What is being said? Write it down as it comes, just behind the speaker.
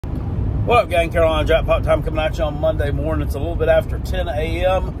What up, gang? Carolina Jackpot time coming at you on Monday morning. It's a little bit after 10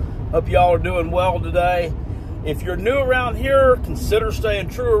 a.m. Hope y'all are doing well today. If you're new around here, consider staying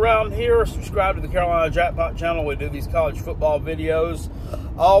true around here. Subscribe to the Carolina Jackpot channel. We do these college football videos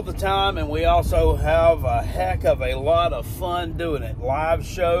all the time, and we also have a heck of a lot of fun doing it. Live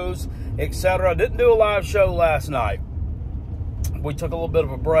shows, etc. Didn't do a live show last night. We took a little bit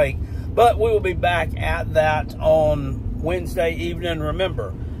of a break, but we will be back at that on Wednesday evening.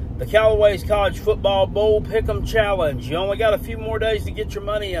 Remember, the Callaway's College Football Bowl Pick'em Challenge. You only got a few more days to get your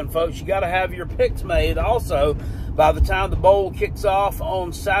money in, folks. You got to have your picks made. Also, by the time the bowl kicks off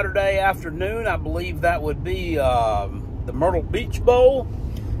on Saturday afternoon, I believe that would be the Myrtle Beach Bowl,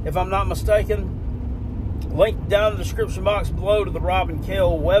 if I'm not mistaken. Link down in the description box below to the Rob and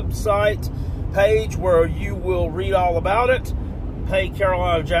Kale website page where you will read all about it. Pay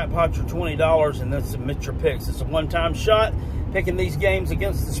Carolina Jackpot your $20 and then submit your picks. It's a one-time shot. Picking these games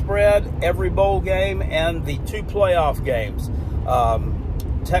against the spread, every bowl game, and the two playoff games.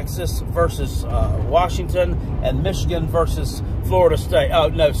 Texas versus Washington, and Michigan versus Florida State. Oh,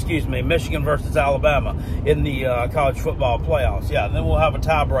 no, excuse me, Michigan versus Alabama in the college football playoffs. Yeah, and then we'll have a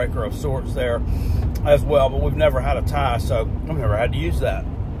tiebreaker of sorts there as well, but we've never had a tie, so I've never had to use that.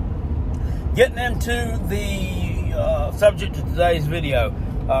 Getting into the subject of today's video.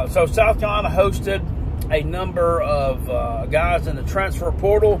 So South Carolina hosted a number of guys in the transfer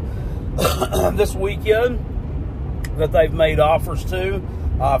portal this weekend that they've made offers to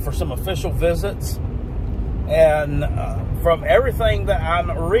for some official visits. And from everything that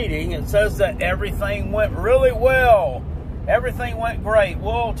I'm reading, it says that everything went really well. Everything went great.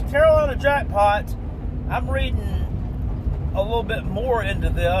 Well, to Carolina Jackpot, I'm reading a little bit more into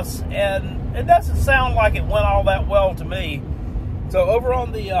this, and it doesn't sound like it went all that well to me. So over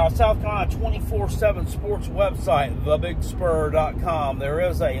on the South Carolina 24/7 sports website, thebigspur.com, there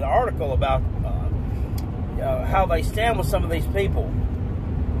is an article about how they stand with some of these people.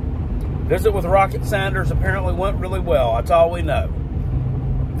 Visit with Rocket Sanders apparently went really well. That's all we know.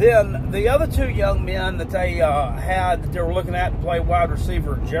 Then the other two young men that they had that they were looking at to play wide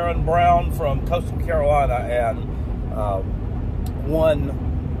receiver, Jaron Brown from Coastal Carolina, and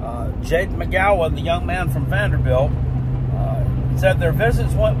Jaden McGowan, the young man from Vanderbilt, said their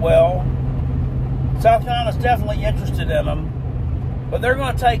visits went well. South Carolina's definitely interested in them, but they're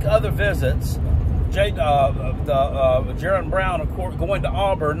going to take other visits. Jaron Brown, of course, going to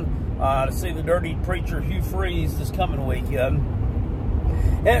Auburn to see the dirty preacher Hugh Freeze this coming weekend.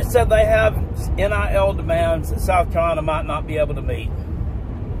 And it said they have NIL demands that South Carolina might not be able to meet.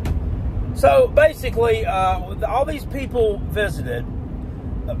 So basically, all these people visited.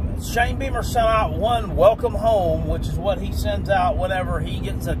 Shane Beamer sent out one welcome home, which is what he sends out whenever he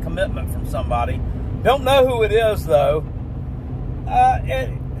gets a commitment from somebody. Don't know who it is, though.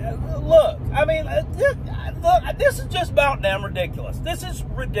 Look, I mean, look, this is just about damn ridiculous. This is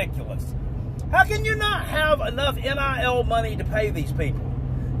ridiculous. How can you not have enough NIL money to pay these people?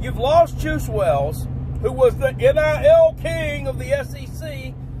 You've lost Juice Wells, who was the NIL king of the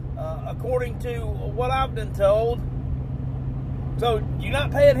SEC, according to what I've been told. So you're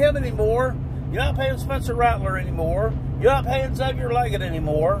not paying him anymore. You're not paying Spencer Rattler anymore. You're not paying Xavier Leggett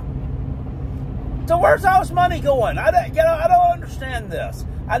anymore. So where's all this money going? I don't understand this.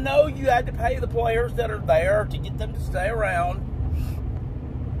 I know you had to pay the players that are there to get them to stay around.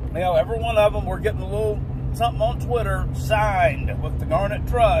 You know, every one of them were getting a little something on Twitter signed with the Garnet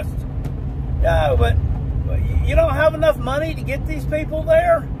Trust. Yeah, but you don't have enough money to get these people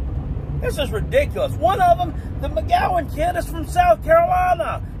there? This is ridiculous. One of them, the McGowan kid, is from South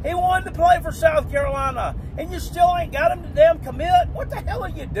Carolina. He wanted to play for South Carolina, and you still ain't got him to damn commit? What the hell are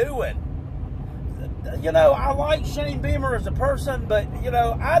you doing? You know, I like Shane Beamer as a person, but, you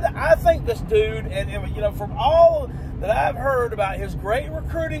know, I think this dude, and, you know, from all that I've heard about his great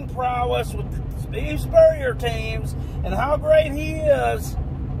recruiting prowess with the Steve Spurrier teams and how great he is,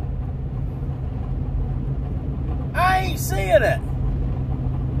 I ain't seeing it.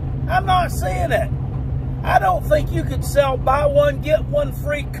 I'm not seeing it. I don't think you could sell buy one, get one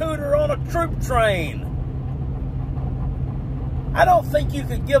free cooter on a troop train. I don't think you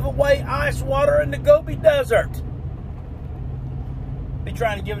could give away ice water in the Gobi Desert. Be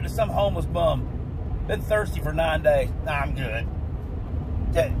trying to give it to some homeless bum. Been thirsty for 9 days. Nah, I'm good.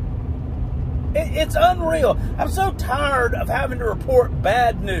 It's unreal. I'm so tired of having to report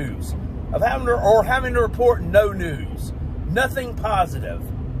bad news. Having to report no news. Nothing positive.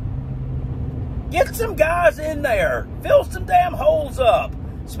 Get some guys in there. Fill some damn holes up.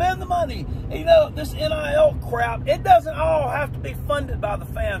 Spend the money. You know, this NIL crap, it doesn't all have to be funded by the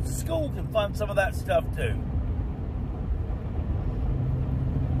fans. The school can fund some of that stuff too.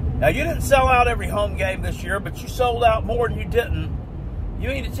 Now, you didn't sell out every home game this year, but you sold out more than you didn't. You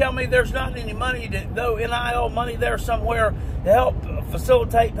mean to tell me there's not any money, no NIL money there somewhere to help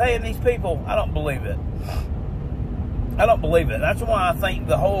facilitate paying these people? I don't believe it. I don't believe it. That's why I think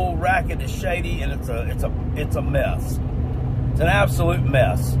the whole racket is shady, and it's a mess. It's an absolute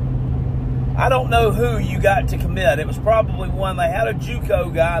mess. I don't know who you got to commit. It was probably one. They had a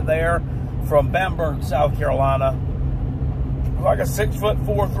JUCO guy there from Bamberg, South Carolina. Like a 6'4",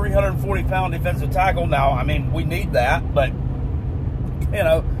 340-pound defensive tackle. Now, I mean, we need that, but, you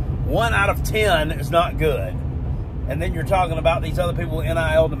know, 1 out of 10 is not good. And then you're talking about these other people with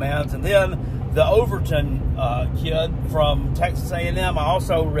NIL demands. And then the Overton kid from Texas A&M, I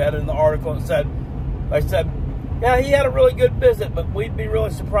also read in the article, and they said, yeah, he had a really good visit, but we'd be really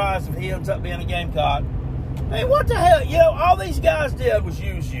surprised if he ends up being a Gamecock. Hey, what the hell? You know, all these guys did was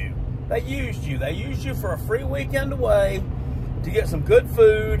use you. They used you. They used you for a free weekend away to get some good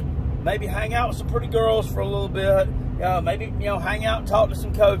food, maybe hang out with some pretty girls for a little bit, maybe, hang out and talk to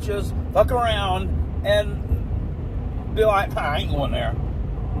some coaches, fuck around, and be like, I ain't going there.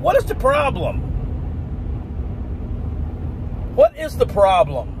 What is the problem? What is the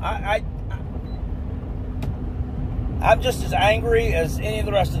problem? I'm just as angry as any of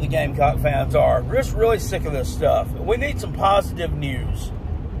the rest of the Gamecock fans are. We're just really sick of this stuff. We need some positive news.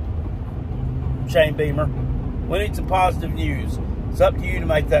 Shane Beamer. We need some positive news. It's up to you to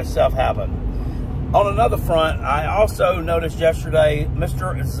make that stuff happen. On another front, I also noticed yesterday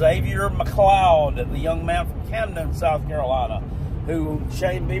Mr. Xavier McLeod, the young man from Camden, South Carolina, who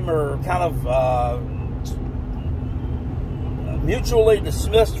Shane Beamer kind of mutually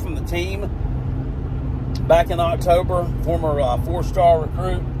dismissed from the team back in October. Former 4-star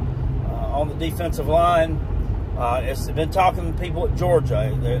recruit on the defensive line. Has been talking to people at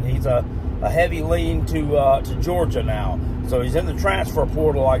Georgia. He's a heavy lean to Georgia now. So he's in the transfer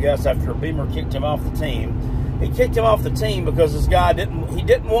portal, I guess, after Beamer kicked him off the team. He kicked him off the team because this guy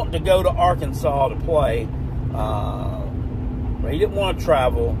didn't want to go to Arkansas to play. He didn't want to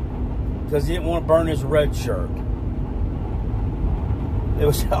travel because he didn't want to burn his red shirt. It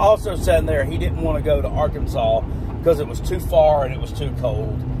was also said there he didn't want to go to Arkansas because it was too far and it was too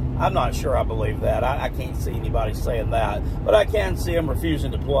cold. I'm not sure I believe that. I can't see anybody saying that. But I can see him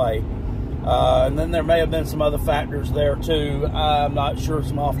refusing to play. And then there may have been some other factors there, too. I'm not sure,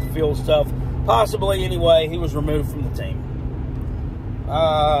 some off-the-field stuff. Possibly, anyway, he was removed from the team.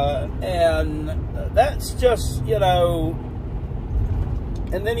 And that's just, and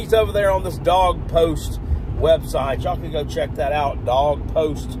then he's over there on this Dog Post website. Y'all can go check that out,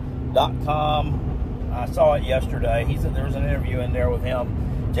 dogpost.com. I saw it yesterday. There was an interview in there with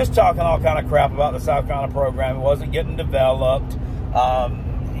him, just talking all kind of crap about the South Carolina program. It wasn't getting developed. I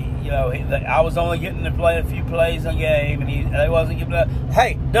was only getting to play a few plays a game, and they wasn't giving up.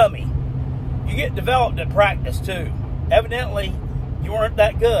 Hey, dummy, you get developed at practice too. Evidently, you weren't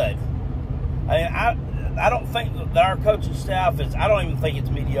that good. I don't think that our coaching staff is. I don't even think it's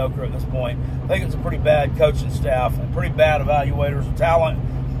mediocre at this point. I think it's a pretty bad coaching staff and pretty bad evaluators of talent.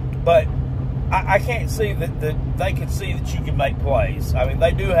 But I can't see that they can see that you can make plays. I mean,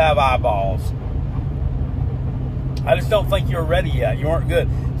 they do have eyeballs. I just don't think you're ready yet. You weren't good.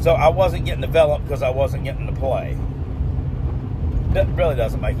 So I wasn't getting developed because I wasn't getting to play. That really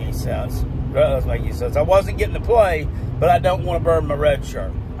doesn't make any sense. It really doesn't make any sense. I wasn't getting to play, but I don't want to burn my red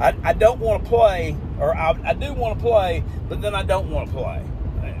shirt. I don't want to play, or I do want to play, but then I don't want to play.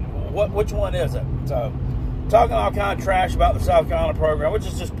 Which one is it? So, talking all kind of trash about the South Carolina program, which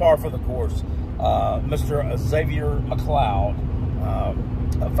is just par for the course. Mr. Xavier McLeod,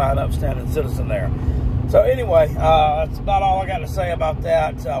 a fine, upstanding citizen there. So anyway, that's about all I got to say about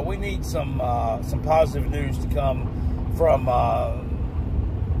that. We need some positive news to come from all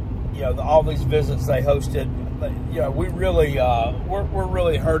these visits they hosted. We really we're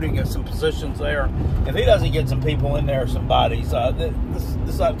really hurting at some positions there. If he doesn't get some people in there, some bodies,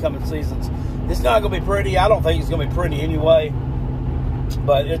 this upcoming season's it's not going to be pretty. I don't think it's going to be pretty anyway,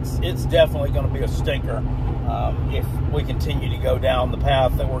 but it's definitely going to be a stinker if we continue to go down the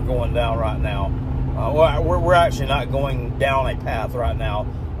path that we're going down right now. We're actually not going down a path right now.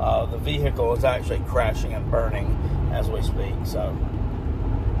 The vehicle is actually crashing and burning as we speak. So,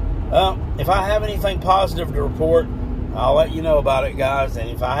 if I have anything positive to report, I'll let you know about it, guys. And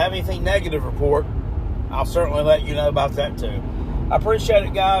if I have anything negative to report, I'll certainly let you know about that too. I appreciate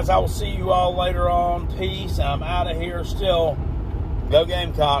it, guys. I will see you all later on. Peace. I'm out of here still. Go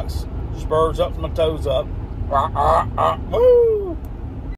Gamecocks. Spurs up to my toes up. Woo!